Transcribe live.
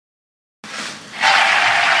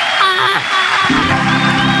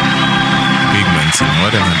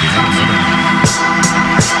What am I doing?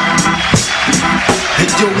 Hey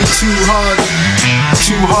yo, we too hard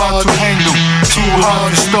to handle, too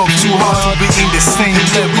hard to stop, too hard to be in the same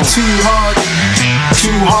level. Too hard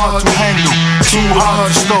to handle, too hard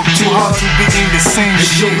to stop, too hard to be in the same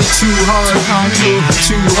shit. Too hard to handle,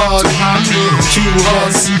 too hard to handle, too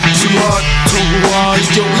hard.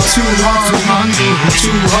 Yo, we too hard to handle,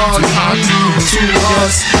 too hard to handle, too hard.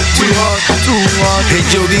 Hey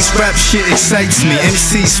yo, this rap shit excites me.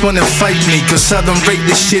 MCs wanna fight me, cause I don't rate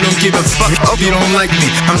this shit, don't give a fuck if you don't like me.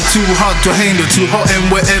 I'm too hard to handle, too hot,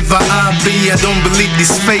 and wherever I be, I don't believe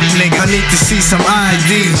this fake nigga. I need to see some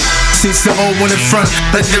ID. Since they all wanna front,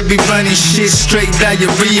 like they be running shit, straight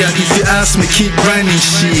diarrhea. If you ask me, keep running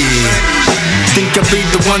shit. Think I be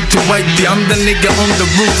the one to wipe you? I'm the nigga on the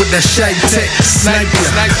roof with that shite tech sniper.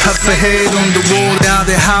 Half a head on the wall, now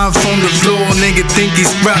they half on the floor. Nigga think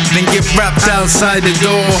he's rap, then get wrapped outside the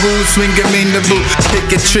door. Who's swinging in the boot?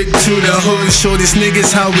 Take a trick to the hood. Show these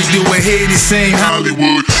niggas how we do it here. This ain't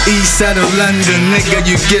Hollywood. East side of London, nigga,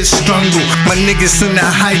 you get strangled. My niggas in the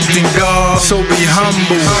hiding guard, so be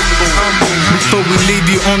humble. Before we leave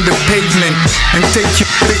you on the pavement and take your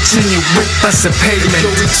bitch in your whip, that's a payment. Yo,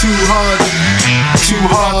 we too hard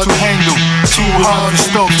to handle, too hard to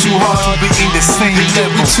stop, too hard to be in the same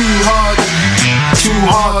level. Too hard to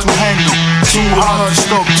handle, too hard to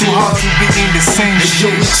stop, too hard to be in the same shit. Yo,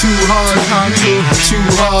 we too hard to handle, too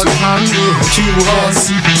hard to handle, too hard.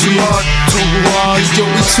 Yo,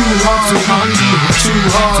 we too hard to handle, too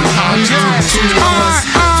hard to handle, too hard.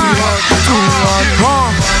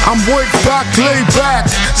 I'm way back, lay back,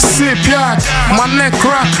 sit back, my neck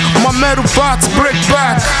crack, my metal bots break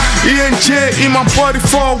back. ENJ in my body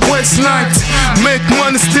for a West night. Make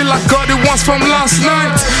money still, I got it once from last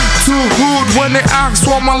night. Too hood when they ask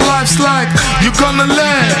what my life's like. You gonna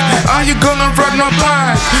land, are you gonna ride my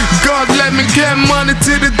bike? God let me get money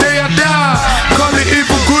till the day I die. Call it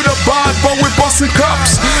evil, good or bad, but we busting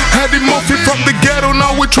cups. Had it Murphy from the ghetto,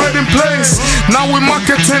 now we trading place. Now we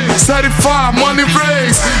marketing, certified, money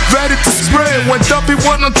raised. Ready to spray when Duffy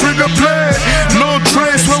wanna trigger play. No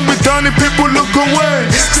trace when we done it, people look away.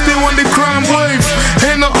 Still on the crime wave,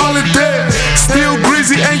 ain't no holiday. Still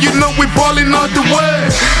greasy and you know we ballin' all the way.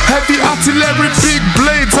 Heavy artillery, big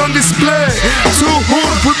blades on display. Too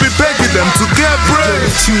hood, we be begging them to get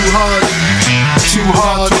brave. Too hard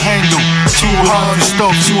to handle, too hard to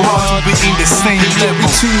stop, too hard to be in the same level.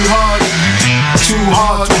 Too hard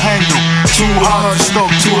to handle, too hard to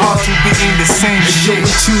stop, too hard to be in the same shit.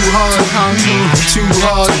 Too hard to handle, too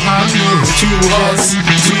hard to handle, too hard.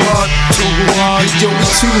 Yo, we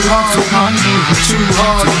too hard to handle, too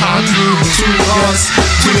hard to handle, too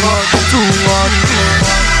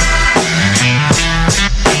hard.